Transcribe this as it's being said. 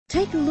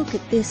Take a look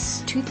at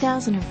this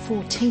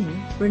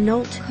 2014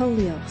 Renault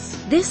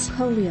Koleos. This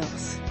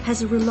Koleos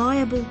has a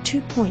reliable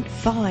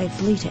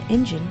 2.5-litre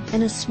engine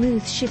and a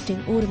smooth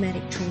shifting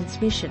automatic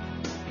transmission.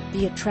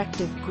 The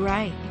attractive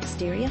grey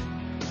exterior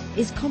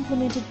is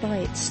complemented by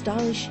its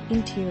stylish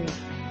interior.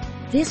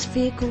 This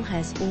vehicle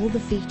has all the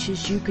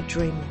features you could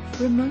dream of: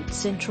 remote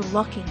central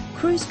locking,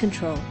 cruise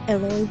control,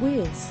 alloy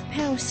wheels,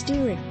 power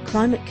steering,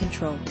 climate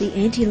control. The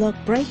anti-lock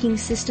braking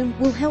system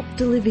will help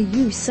deliver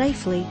you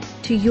safely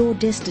to your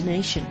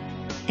destination,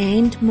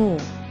 and more.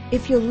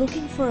 If you're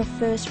looking for a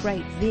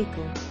first-rate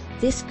vehicle,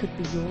 this could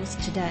be yours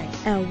today.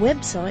 Our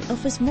website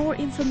offers more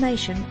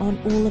information on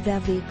all of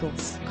our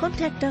vehicles.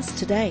 Contact us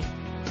today.